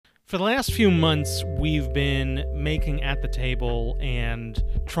For the last few months, we've been making At the Table and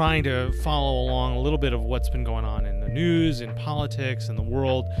trying to follow along a little bit of what's been going on in the news, in politics, in the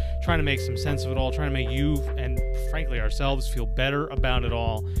world, trying to make some sense of it all, trying to make you and, frankly, ourselves feel better about it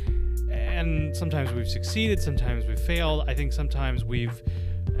all. And sometimes we've succeeded, sometimes we've failed. I think sometimes we've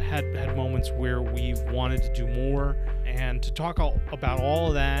had moments where we've wanted to do more. And to talk about all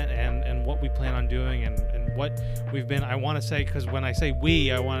of that and what we plan on doing and what we've been, I want to say, because when I say we,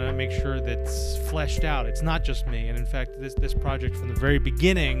 I want to make sure that it's fleshed out. It's not just me. And in fact, this project from the very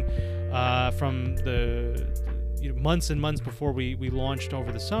beginning, from the months and months before we launched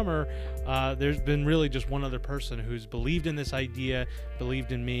over the summer, there's been really just one other person who's believed in this idea,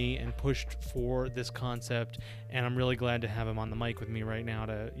 believed in me, and pushed for this concept. And I'm really glad to have him on the mic with me right now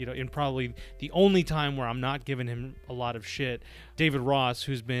to, in probably the only time where I'm not giving him a lot of shit. David Ross,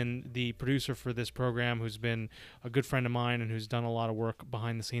 who's been the producer for this program, who's been a good friend of mine and who's done a lot of work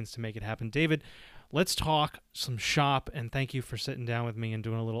behind the scenes to make it happen. David, let's talk some shop, and thank you for sitting down with me and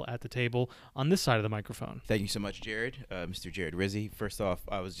doing a little At the Table on this side of the microphone. Thank you so much, Jared. Mr. Jared Rizzi. First off,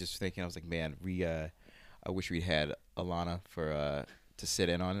 I was just thinking, I was like, man, I wish we'd had Alana for to sit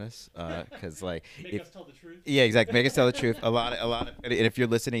in on this, because Make us tell the truth. Yeah, exactly. Make us tell the truth. Alana, and if you're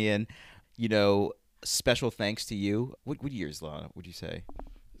listening in, special thanks to you. What year is Alana, would you say?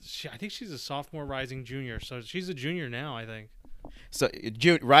 I think she's a sophomore, rising junior, so she's a junior now, I think. So,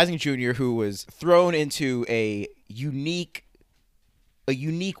 rising junior who was thrown into a unique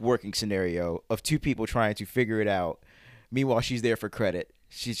working scenario of two people trying to figure it out. Meanwhile, she's there for credit.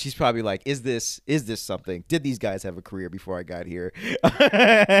 She's probably like, is this something? Did these guys have a career before I got here?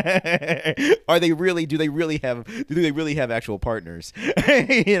 Do they really have actual partners?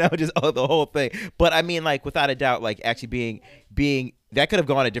 Just the whole thing. But I mean, without a doubt, actually being that could have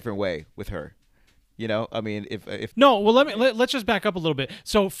gone a different way with her. I mean, if no, well, let's just back up a little bit.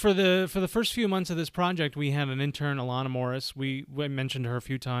 So for the first few months of this project, we had an intern, Alana Morris. We mentioned her a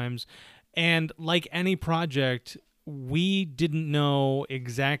few times, and like any project, we didn't know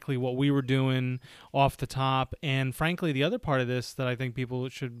exactly what we were doing off the top. And frankly, the other part of this that I think people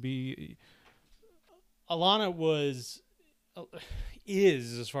should be, Alana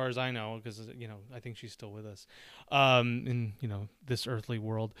is, as far as I know, because I think she's still with us in this earthly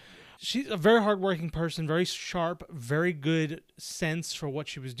world. She's a very hardworking person, very sharp, very good sense for what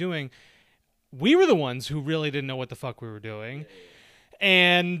she was doing. We were the ones who really didn't know what the fuck we were doing.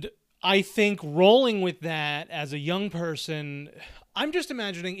 And I think rolling with that as a young person, I'm just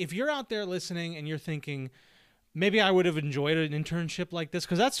imagining if you're out there listening and you're thinking, maybe I would have enjoyed an internship like this,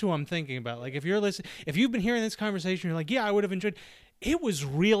 because that's who I'm thinking about. Like, if you've been hearing this conversation, you're like, yeah, I would have enjoyed. It was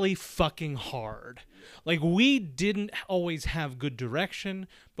really fucking hard. Like, we didn't always have good direction,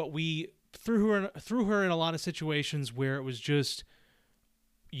 but we threw her in a lot of situations where it was just,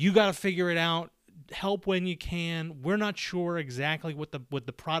 you got to figure it out. Help when you can. We're not sure exactly what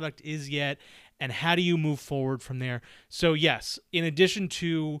the product is yet, and how do you move forward from there. So yes, in addition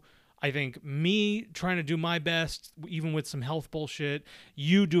to, I think, me trying to do my best, even with some health bullshit,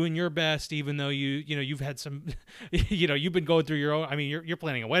 you doing your best, even though you've had some, you've been going through your own. I mean, you're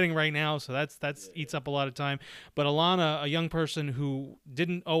planning a wedding right now, so that's eats up a lot of time. But Alana, a young person who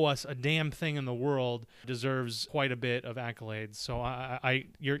didn't owe us a damn thing in the world, deserves quite a bit of accolades. So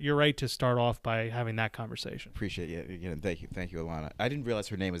you're right to start off by having that conversation. Appreciate it. Thank you, Alana. I didn't realize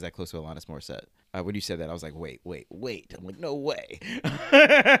her name was that close to Alanis Morissette. When you said that, I was like, wait. I'm like, no way.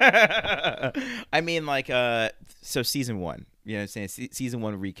 I mean, so season one, you know what I'm saying? Season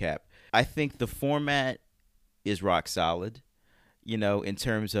one recap. I think the format is rock solid, in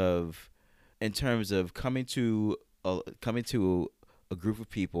terms of coming to a group of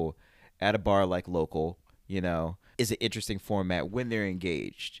people at a bar like Local, is an interesting format when they're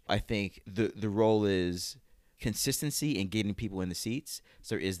engaged. I think the role is consistency in getting people in the seats.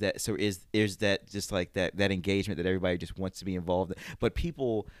 So is that just like that engagement that everybody just wants to be involved in.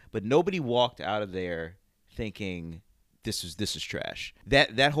 But nobody walked out of there thinking this is trash.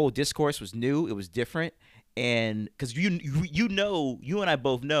 That whole discourse was new, it was different. And because you and I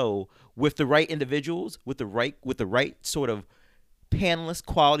both know, with the right individuals, with the right sort of panelists,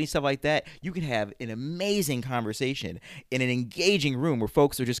 quality, stuff like that, you can have an amazing conversation in an engaging room where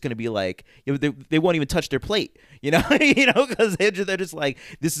folks are just going to be like, they won't even touch their plate, because they're just like,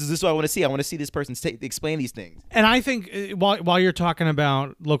 this is what I want to see. I want to see this person explain these things. And I think while you're talking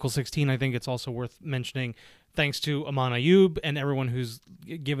about Local 16, I think it's also worth mentioning, thanks to Aman Ayub and everyone who's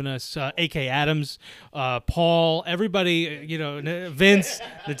given us, A.K. Adams, Paul, everybody, Vince,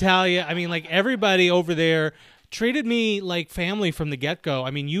 Natalia. I mean, everybody over there treated me like family from the get-go.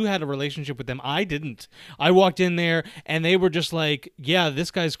 I mean, you had a relationship with them. I didn't. I walked in there and they were just like, yeah,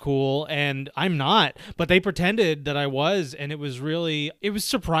 this guy's cool and I'm not. But they pretended that I was, and it was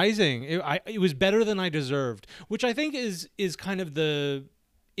surprising. It was better than I deserved, which I think is kind of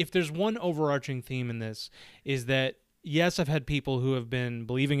if there's one overarching theme in this, is that yes, I've had people who have been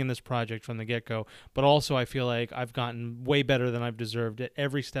believing in this project from the get-go, but also I feel like I've gotten way better than I've deserved at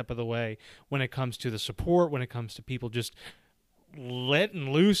every step of the way when it comes to the support, when it comes to people just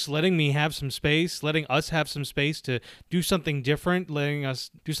letting loose, letting me have some space, letting us have some space to do something different, letting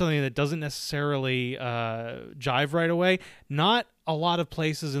us do something that doesn't necessarily jive right away. Not a lot of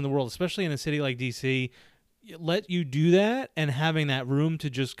places in the world, especially in a city like DC, let you do that, and having that room to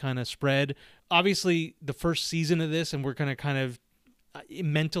just kind of spread. Obviously, the first season of this, and we're going to kind of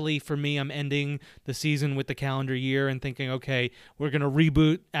mentally, for me, I'm ending the season with the calendar year and thinking, okay, we're going to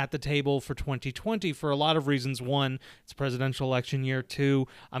reboot At the Table for 2020 for a lot of reasons. One, it's presidential election year. Two,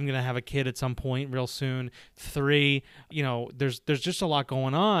 I'm going to have a kid at some point real soon. Three, there's just a lot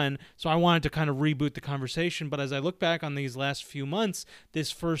going on. So I wanted to kind of reboot the conversation. But as I look back on these last few months,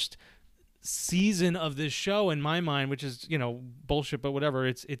 this first season of this show, in my mind, which is bullshit, but whatever,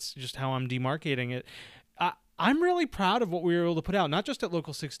 it's just how I'm demarcating it. I'm really proud of what we were able to put out, not just at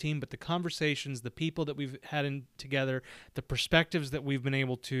Local 16, but the conversations, the people that we've had together, the perspectives that we've been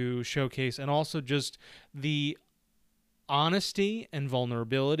able to showcase, and also just the honesty and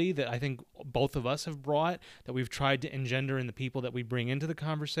vulnerability that I think both of us have brought, that we've tried to engender in the people that we bring into the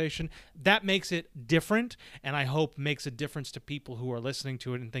conversation. That makes it different, and I hope makes a difference to people who are listening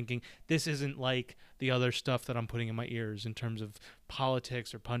to it and thinking, this isn't like the other stuff that I'm putting in my ears in terms of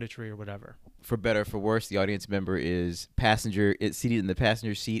politics or punditry or whatever. For better or for worse, the audience member is seated in the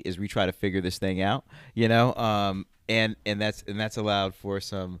passenger seat as we try to figure this thing out, and that's allowed for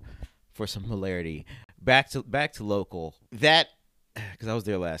some hilarity. Back to Local. That, because I was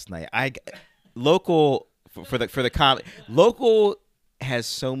there last night. Local for the comedy. Local has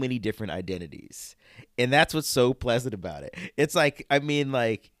so many different identities, and that's what's so pleasant about it. It's like,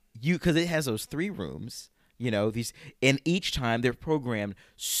 because it has those 3 rooms. And each time they're programmed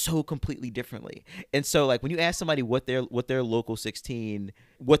so completely differently. And so, like, when you ask somebody what their Local 16,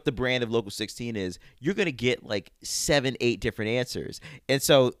 what the brand of Local 16 is, you're gonna get like 7, 8 different answers. And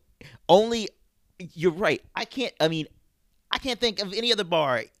so, you're right. I can't think of any other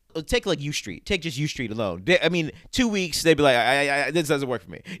bar. Take like U Street. Take just U Street alone. 2 weeks they'd be like, this doesn't work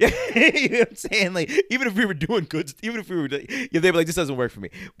for me. You know what I'm saying? Like, even if we were doing good, they'd be like, this doesn't work for me.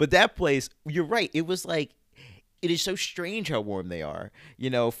 But that place, you're right. It was like, it is so strange how warm they are,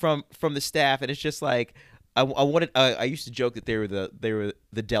 from the staff, and it's just like, I used to joke that they were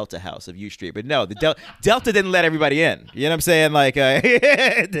the Delta House of U Street, but no, the Delta didn't let everybody in. You know what I'm saying? Like,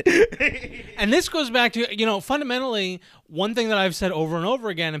 and this goes back to fundamentally, one thing that I've said over and over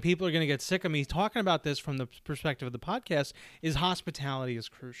again, and people are going to get sick of me talking about this from the perspective of the podcast, is hospitality is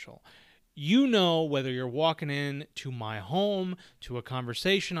crucial. Whether you're walking in to my home, to a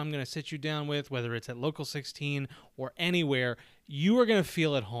conversation I'm going to sit you down with, whether it's at Local 16 or anywhere, you are going to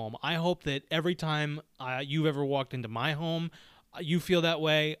feel at home. I hope that every time you've ever walked into my home, you feel that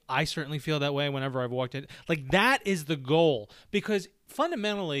way. I certainly feel that way whenever I've walked in. Like, that is the goal, because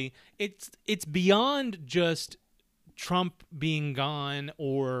fundamentally it's beyond just Trump being gone,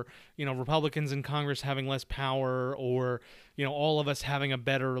 or Republicans in Congress having less power, or all of us having a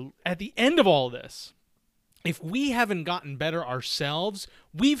better. At the end of all this, if we haven't gotten better ourselves,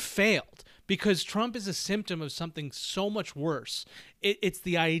 we've failed, because Trump is a symptom of something so much worse. It's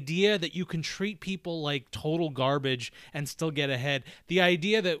the idea that you can treat people like total garbage and still get ahead. The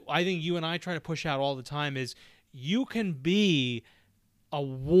idea that I think you and I try to push out all the time is you can be a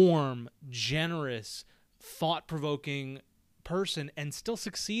warm, generous, thought-provoking person and still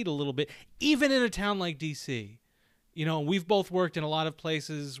succeed a little bit, even in a town like DC. We've both worked in a lot of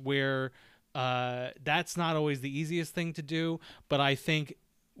places where that's not always the easiest thing to do, but I think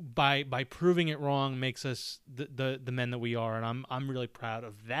by proving it wrong makes us the men that we are, and I'm really proud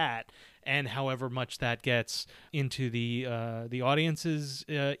of that. And however much that gets into the audience's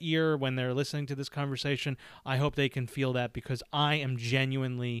ear when they're listening to this conversation, I hope they can feel that, because I am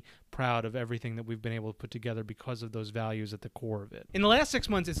genuinely proud of everything that we've been able to put together because of those values at the core of it. In the last 6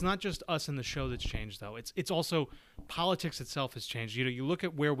 months, it's not just us and the show that's changed, though. It's also politics itself has changed. You look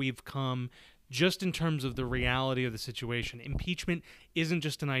at where we've come, just in terms of the reality of the situation. Impeachment isn't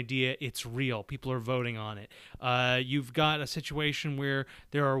just an idea, it's real. People are voting on it. You've got a situation where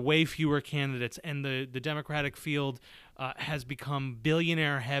there are way fewer candidates, and the Democratic field has become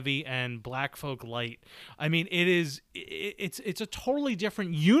billionaire heavy and black folk light. I mean, it's a totally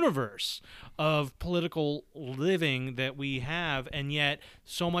different universe of political living that we have, and yet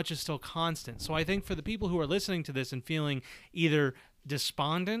so much is still constant. So I think for the people who are listening to this and feeling either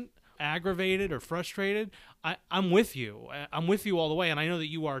despondent, aggravated, or frustrated, I'm with you. I'm with you all the way, and I know that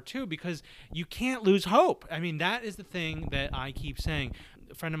you are too, because you can't lose hope. I mean, that is the thing that I keep saying.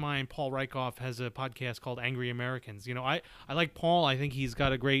 A friend of mine, Paul Rykoff, has a podcast called Angry Americans. You know, I like Paul. I think he's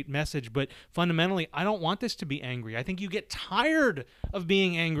got a great message, but fundamentally, I don't want this to be angry. I think you get tired of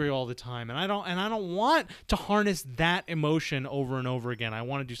being angry all the time, and I don't want to harness that emotion over and over again. I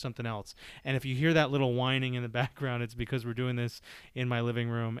want to do something else. And if you hear that little whining in the background, it's because we're doing this in my living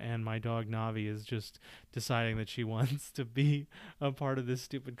room, and my dog Navi is just deciding that she wants to be a part of this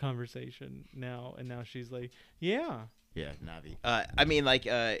stupid conversation now. And now she's like, yeah. Yeah, Navi. I mean, like,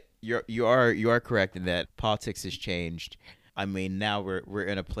 you are correct in that politics has changed. I mean, now we're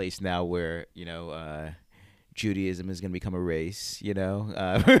in a place now where, you know, Judaism is going to become a race, you know,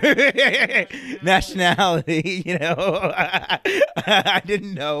 nationality, you know. I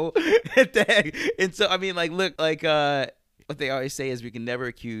didn't know that. And so, I mean, like, look, like, what they always say is we can never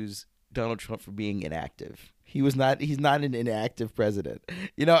accuse Donald Trump for being inactive. He's not an inactive president.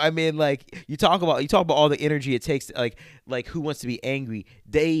 You know, I mean, like, you talk about all the energy it takes to, like Who Wants to Be Angry?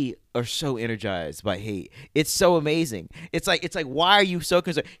 They are so energized by hate. It's so amazing. It's like why are you so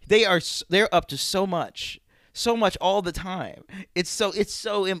concerned? They're up to so much all the time. It's so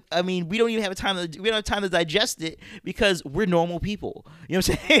I mean, we don't have time to digest it because we're normal people. You know what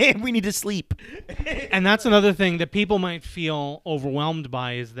I'm saying? We need to sleep. And that's another thing that people might feel overwhelmed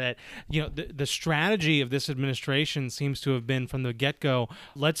by, is that, you know, the strategy of this administration seems to have been from the get-go,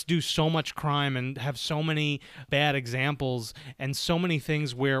 let's do so much crime and have so many bad examples and so many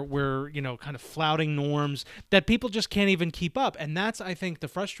things where we're, you know, kind of flouting norms that people just can't even keep up. And that's, I think, the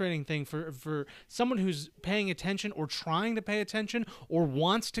frustrating thing for someone who's paying attention or trying to pay attention or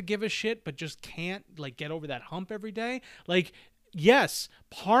wants to give a shit but just can't, like, get over that hump every day. Like, yes,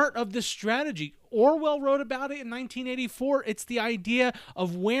 part of the strategy, Orwell wrote about it in 1984. It's the idea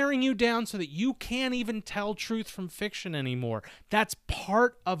of wearing you down so that you can't even tell truth from fiction anymore. That's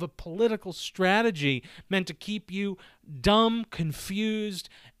part of a political strategy meant to keep you dumb, confused,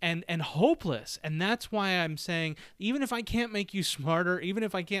 and hopeless. And that's why I'm saying, even if I can't make you smarter, even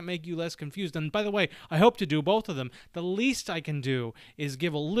if I can't make you less confused, and by the way, I hope to do both of them, the least I can do is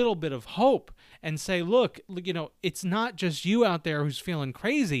give a little bit of hope and say, look, you know, it's not just you out there who's feeling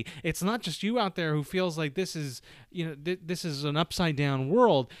crazy. It's not just you out there who feels like this is, you know, this is an upside down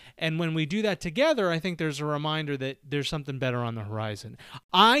world. And when we do that together, I think there's a reminder that there's something better on the horizon.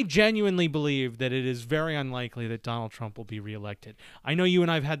 I genuinely believe that it is very unlikely that Donald Trump will be reelected. I know you and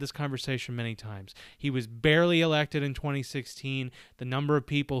I've had this conversation many times. He was barely elected in 2016. The number of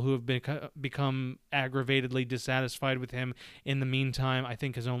people who have become aggravatedly dissatisfied with him in the meantime, I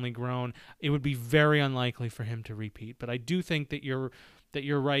think, has only grown. It would be very unlikely for him to repeat. But I do think that you're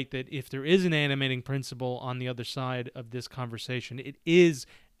right, that if there is an animating principle on the other side of this conversation, it is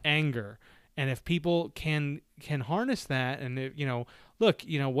anger. And if people can harness that, and you know, look,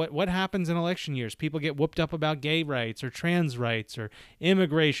 you know, what happens in election years? People get whooped up about gay rights or trans rights or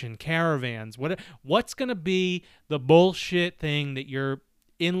immigration, caravans. What's going to be the bullshit thing that your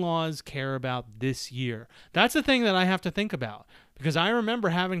in-laws care about this year? That's the thing that I have to think about, because I remember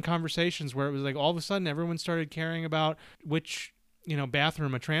having conversations where it was like all of a sudden everyone started caring about which, you know,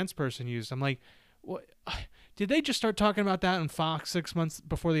 bathroom a trans person used. I'm like, what? Did they just start talking about that on Fox 6 months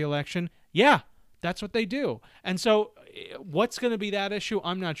before the election? Yeah, that's what they do. And so what's going to be that issue?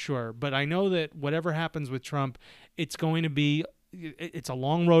 I'm not sure. But I know that whatever happens with Trump, it's a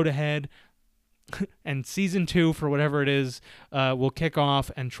long road ahead. And season 2, for whatever it is, will kick off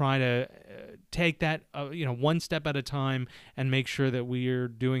and try to take that one step at a time and make sure that we are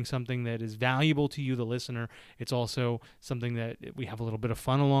doing something that is valuable to you, the listener. It's also something that we have a little bit of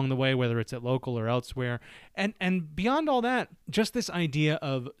fun along the way, whether it's at local or elsewhere. And beyond all that, just this idea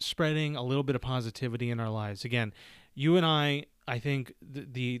of spreading a little bit of positivity in our lives. Again, you and I think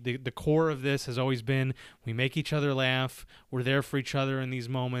the core of this has always been we make each other laugh, we're there for each other in these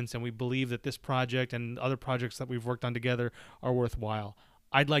moments, and we believe that this project and other projects that we've worked on together are worthwhile.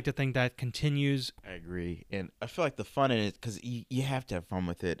 I'd like to think that continues. I agree, and I feel like the fun in it, because you have to have fun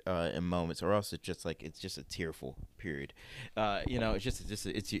with it in moments, or else it's just a tearful period. You know, it's just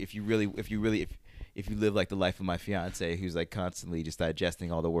if you really if you live like the life of my fiance, who's like constantly just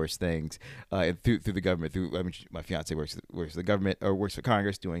digesting all the worst things through the government. My fiance works for the government or works for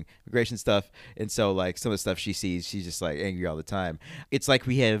Congress doing immigration stuff, and so like some of the stuff she sees, she's just like angry all the time. It's like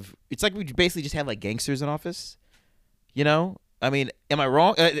we basically just have like gangsters in office, you know. I mean, am I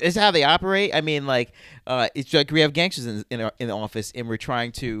wrong? Is how they operate? I mean, like, it's like we have gangsters in the office, and we're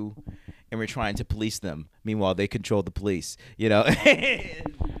trying to police them. Meanwhile, they control the police. You know.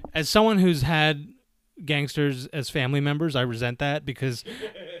 As someone who's had gangsters as family members, I resent that because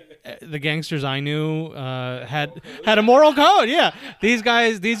the gangsters I knew had a moral code. Yeah, these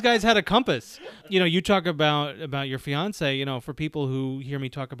guys had a compass. You know, you talk about your fiance. You know, for people who hear me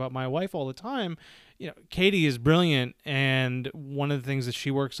talk about my wife all the time, you know, Katie is brilliant, and one of the things that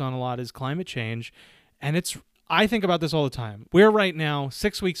she works on a lot is climate change, and I think about this all the time. We're right now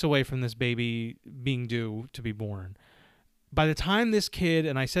 6 weeks away from this baby being due to be born. By the time this kid,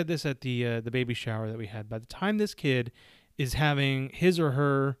 and I said this at the baby shower that we had, by the time this kid is having his or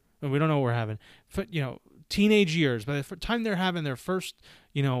her, we don't know what we're having, you know, teenage years, by the time they're having their first,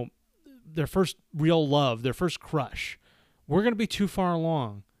 you know, their first real love, their first crush, we're going to be too far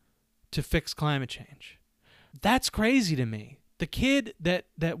along to fix climate change. That's crazy to me. The kid that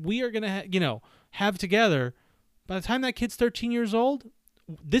we are going to have together, by the time that kid's 13 years old,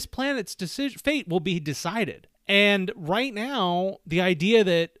 this planet's fate will be decided. And right now, the idea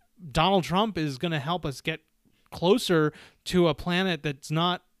that Donald Trump is going to help us get closer to a planet that's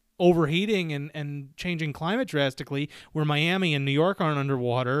not overheating and changing climate drastically, where Miami and New York aren't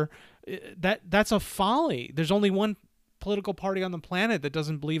underwater, that's a folly. There's only one political party on the planet that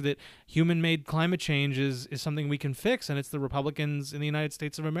doesn't believe that human-made climate change is something we can fix, and it's the Republicans in the United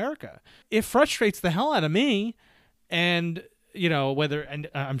States of America. It frustrates the hell out of me, and you know, and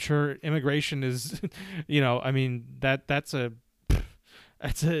I'm sure immigration is, you know, I mean that's a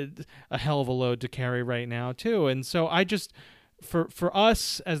hell of a load to carry right now too. And so I just, for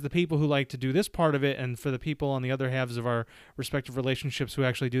us as the people who like to do this part of it, and for the people on the other halves of our respective relationships who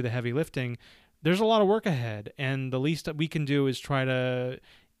actually do the heavy lifting, there's a lot of work ahead, and the least that we can do is try to,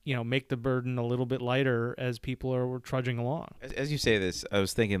 you know, make the burden a little bit lighter as people are trudging along. As you say this, I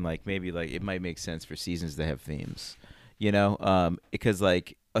was thinking like maybe like it might make sense for seasons to have themes. You know, because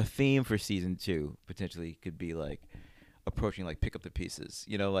like a theme for season 2 potentially could be like approaching like pick up the pieces.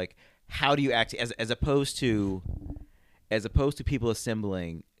 You know, like how do you act as opposed to people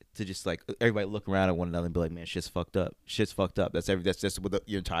assembling to just like everybody look around at one another and be like, man, shit's fucked up. Shit's fucked up. That's just what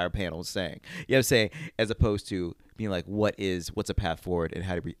your entire panel is saying. You know what I'm saying? As opposed to being like, what's a path forward, and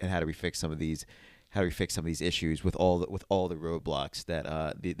how do we fix some of these. How do we fix some of these issues with all the roadblocks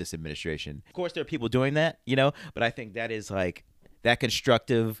that this administration? Of course, there are people doing that, you know, but I think that is like that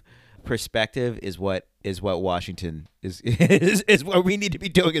constructive perspective is what Washington is what we need to be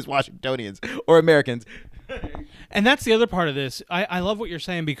doing as Washingtonians or Americans. And that's the other part of this. I love what you're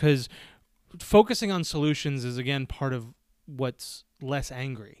saying, because focusing on solutions is again part of what's less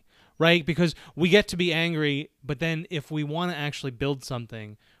angry, right? Because we get to be angry, but then if we want to actually build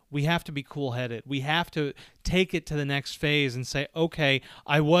something, we have to be cool-headed. We have to take it to the next phase and say, okay,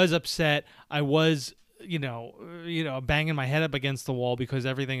 I was upset. I was, you know, banging my head up against the wall because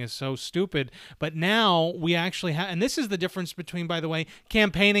everything is so stupid. But now we actually have, and this is the difference between, by the way,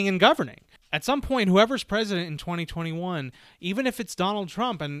 campaigning and governing. At some point, whoever's president in 2021, even if it's Donald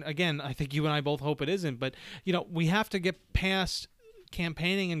Trump, and again, I think you and I both hope it isn't, but, you know, we have to get past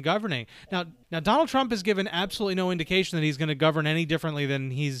campaigning and governing. Now Donald Trump has given absolutely no indication that he's going to govern any differently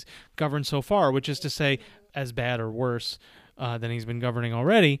than he's governed so far, which is to say as bad or worse than he's been governing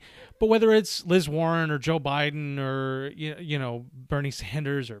already. But whether it's Liz Warren or Joe Biden or you know Bernie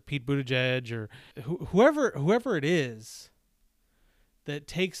Sanders or Pete Buttigieg or whoever it is that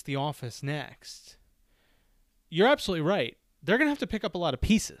takes the office next, you're absolutely right. They're going to have to pick up a lot of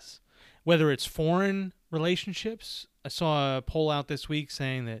pieces, whether it's foreign relationships. I saw a poll out this week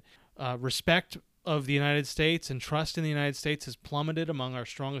saying that respect of the United States and trust in the United States has plummeted among our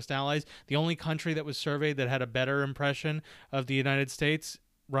strongest allies. The only country that was surveyed that had a better impression of the United States,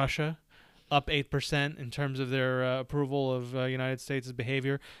 Russia, up 8% in terms of their approval of United States'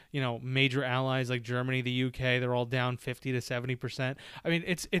 behavior. You know, major allies like Germany, the UK, they're all down 50 to 70%. I mean,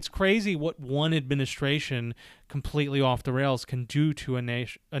 it's crazy what one administration completely off the rails can do to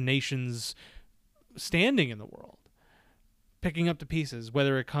a nation's standing in the world. Picking up the pieces,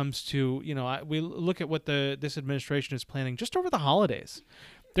 whether it comes to, you know, we look at what this administration is planning just over the holidays.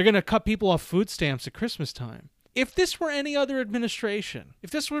 They're going to cut people off food stamps at Christmas time. If this were any other administration,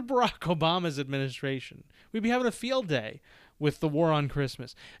 if this were Barack Obama's administration, we'd be having a field day with the war on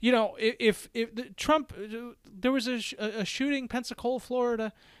Christmas. You know, if Trump, there was a shooting, Pensacola,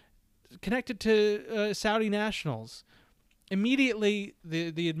 Florida, connected to Saudi nationals. Immediately,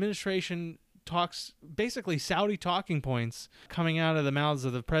 the administration talks, basically Saudi talking points coming out of the mouths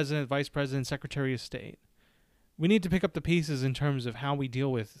of the president, vice president, secretary of state. We need to pick up the pieces in terms of how we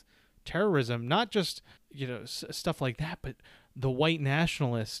deal with terrorism, not just, stuff like that, but the white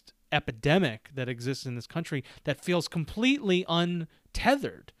nationalist epidemic that exists in this country that feels completely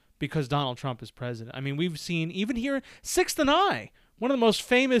untethered because Donald Trump is president. I mean, we've seen, even here, 6th and I, one of the most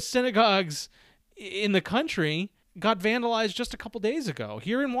famous synagogues in the country, got vandalized just a couple days ago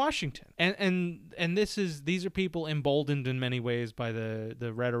here in Washington. And these are people emboldened in many ways by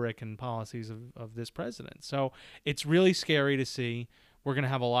the rhetoric and policies of this president. So it's really scary to see. We're going to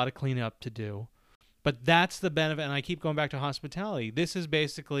have a lot of cleanup to do. But that's the benefit, and I keep going back to hospitality. This is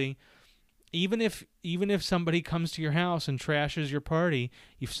basically, even if somebody comes to your house and trashes your party,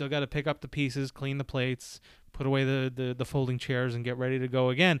 you've still got to pick up the pieces, clean the plates, put away the folding chairs, and get ready to go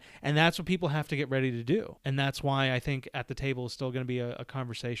again. And that's what people have to get ready to do. And that's why I think At the Table is still going to be a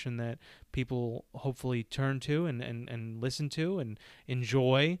conversation that people hopefully turn to and listen to and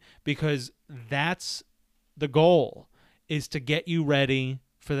enjoy, because that's the goal, is to get you ready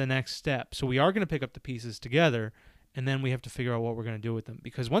for the next step. So we are going to pick up the pieces together, and then we have to figure out what we're going to do with them.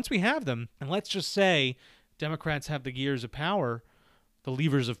 Because once we have them, and let's just say Democrats have the gears of power, the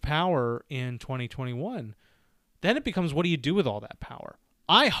levers of power in 2021, then it becomes, what do you do with all that power?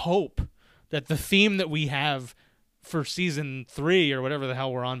 I hope that the theme that we have for season 3 or whatever the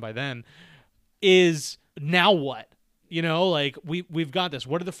hell we're on by then is, now what? Like we've got this.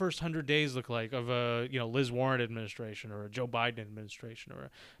 What do the first 100 days look like of a Liz Warren administration or a Joe Biden administration or a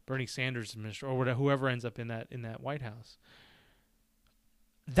Bernie Sanders administration or whatever, whoever ends up in that White House?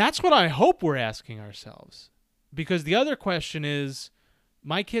 That's what I hope we're asking ourselves, because the other question is,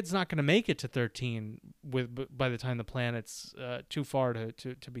 my kid's not going to make it to 13 by the time the planet's too far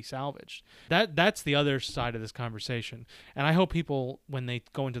to be salvaged. That's the other side of this conversation, and I hope people, when they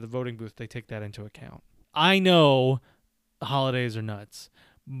go into the voting booth, they take that into account. I know the holidays are nuts,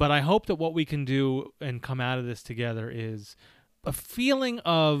 but I hope that what we can do and come out of this together is a feeling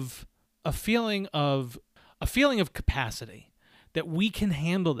of capacity, that we can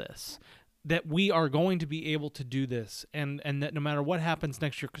handle this, that we are going to be able to do this, and that no matter what happens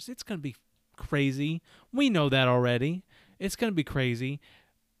next year, because it's going to be crazy. We know that already. It's going to be crazy.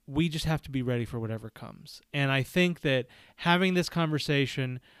 We just have to be ready for whatever comes. And I think that having this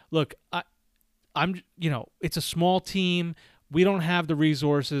conversation, look, I'm it's a small team. We don't have the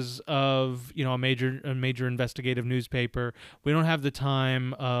resources of a major investigative newspaper. We don't have the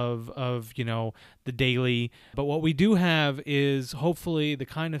time of the Daily. But what we do have is hopefully the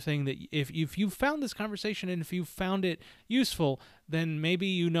kind of thing that if you found this conversation and if you found it useful, then maybe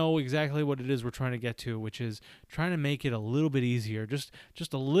you know exactly what it is we're trying to get to, which is trying to make it a little bit easier, just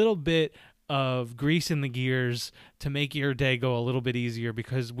a little bit of grease in the gears to make your day go a little bit easier,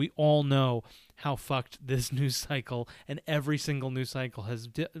 because we all know how fucked this news cycle and every single news cycle has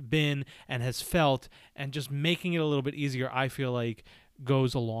been and has felt, and just making it a little bit easier, I feel like,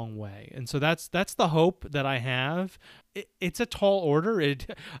 goes a long way. And so that's the hope that I have. It's a tall order.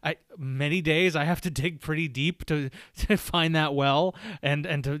 Many days I have to dig pretty deep to find that well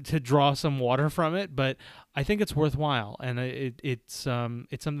and to draw some water from it, but I think it's worthwhile, and it's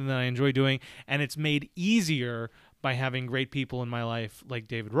something that I enjoy doing, and it's made easier by having great people in my life like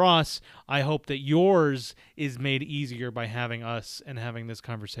David Ross. I hope that yours is made easier by having us and having this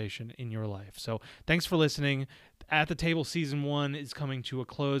conversation in your life. So thanks for listening. At the Table season 1 is coming to a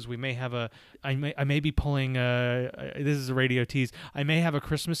close. We may have I may be pulling this is a radio tease. I may have a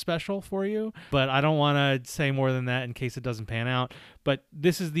Christmas special for you, but I don't want to say more than that in case it doesn't pan out. But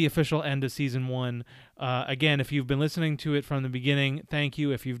this is the official end of season 1. Again, if you've been listening to it from the beginning, thank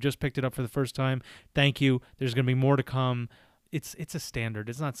you. If you've just picked it up for the first time, thank you. There's going to be more to come. It's a standard.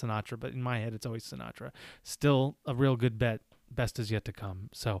 It's not Sinatra, but in my head, it's always Sinatra. Still a real good bet. Best is yet to come.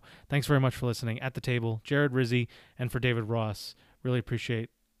 So thanks very much for listening. At the Table, Jared Rizzi, and for David Ross, really appreciate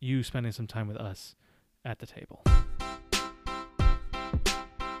you spending some time with us at the table.